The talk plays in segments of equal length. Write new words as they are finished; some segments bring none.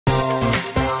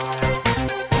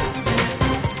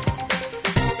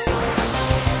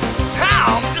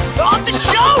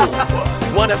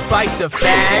Wanna fight the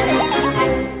Fang?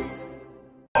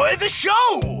 Enjoy the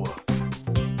show!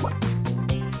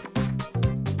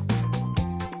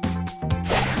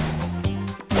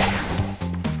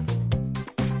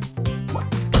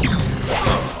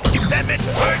 That bitch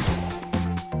hurt!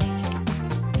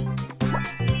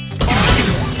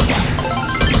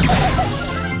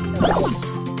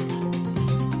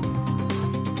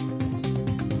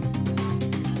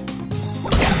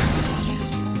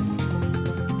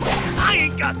 I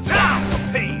ain't got time for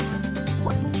pain!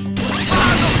 By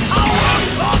the power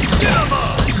of cinema!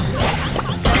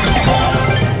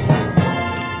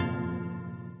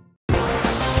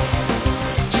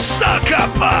 Sucker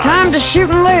punch! Time to shoot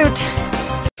and loot.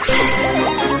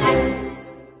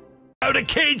 Show the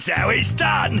kids how it's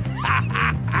done!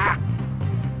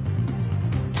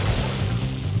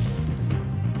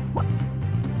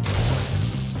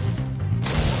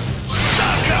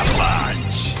 Sucker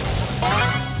punch!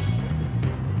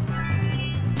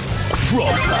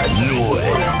 Proper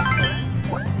noise!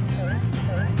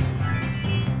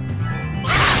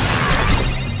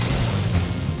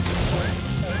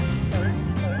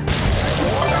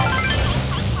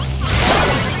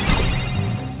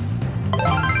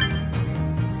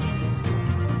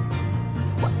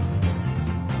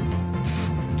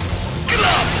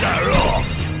 Gloves are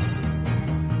off!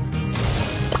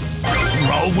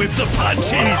 Roll with the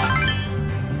punches!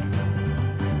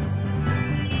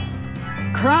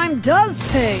 Crime does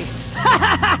pay. Ha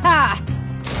ha ha ha!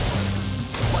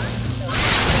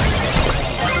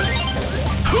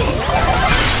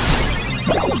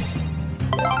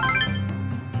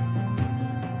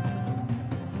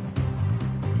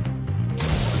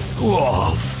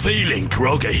 Oh, feeling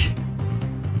groggy.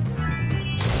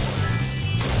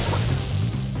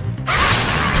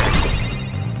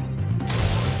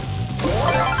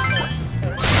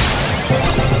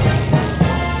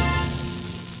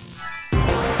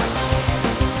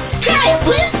 Giant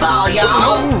whiz ball,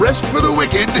 y'all! No rest for the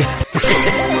wicked.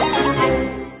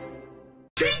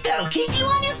 Treat that'll keep you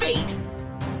on your feet.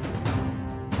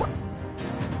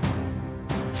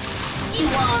 You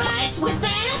want ice with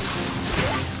that?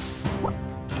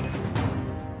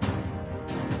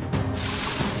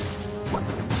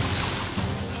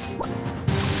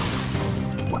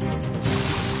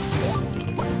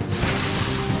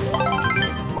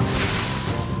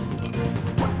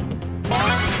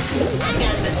 I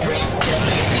got the drink to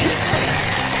make you sweat.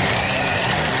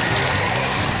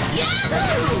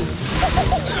 Yahoo!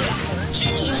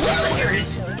 Gee willikers!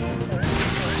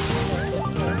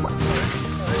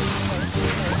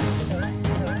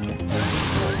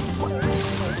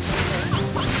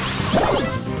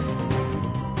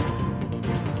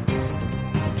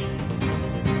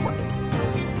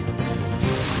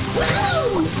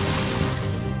 Woo!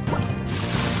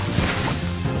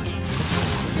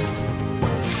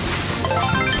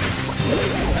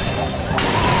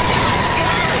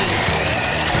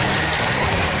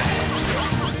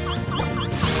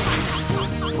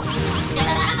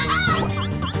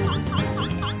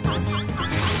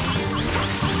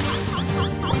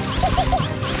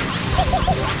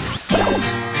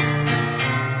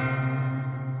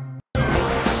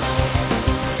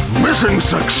 Mission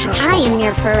successful. I am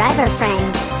your forever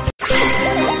friend.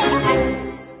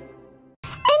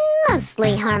 And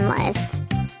mostly harmless.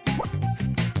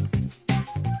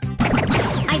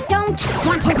 I don't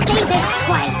want to say this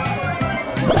twice.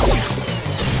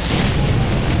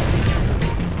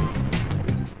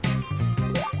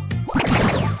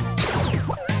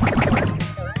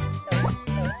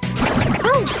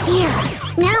 Oh dear,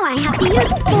 now I have to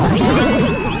use force.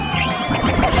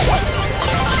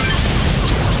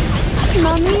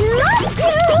 Mommy loves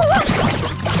you!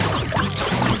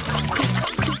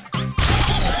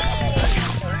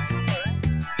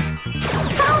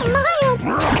 Oh, Miles!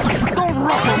 Don't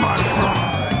ruffle my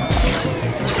feathers.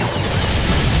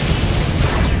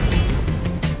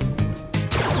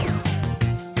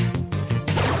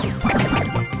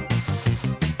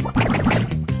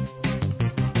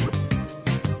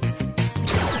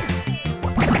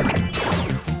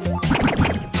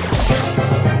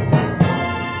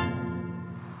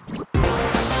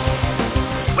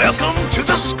 Welcome to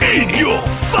the screen, your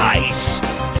face!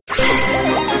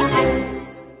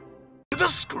 The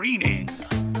screening.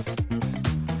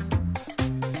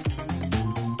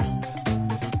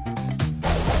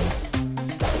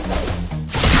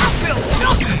 I feel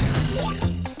nothing!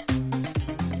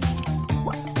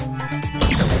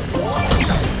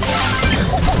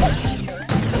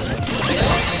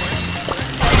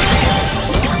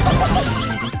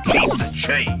 Keep the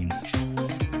change.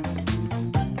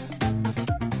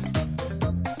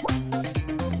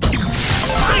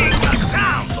 I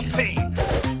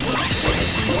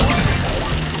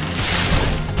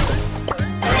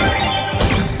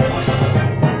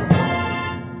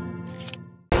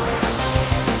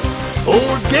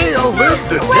They'll live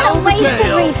to What tell a the waste of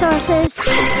tale. resources.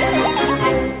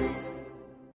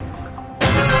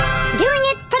 Doing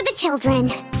it for the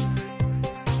children.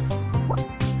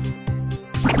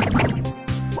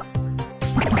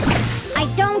 I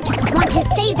don't want to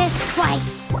say this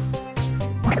twice.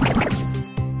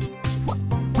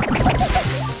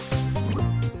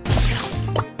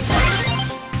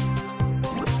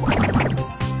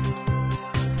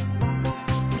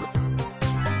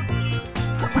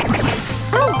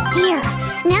 Oh dear,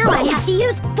 now I have to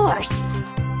use force.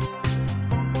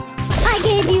 I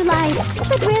gave you life,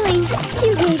 but really,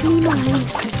 you gave me mine.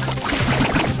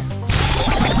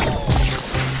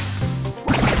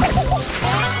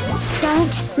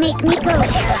 Don't make me go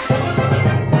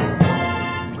there.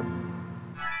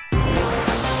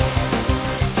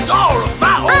 Star of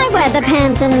battle. I wear the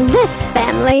pants in this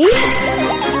family.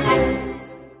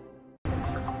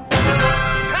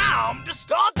 Time to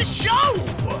start the show!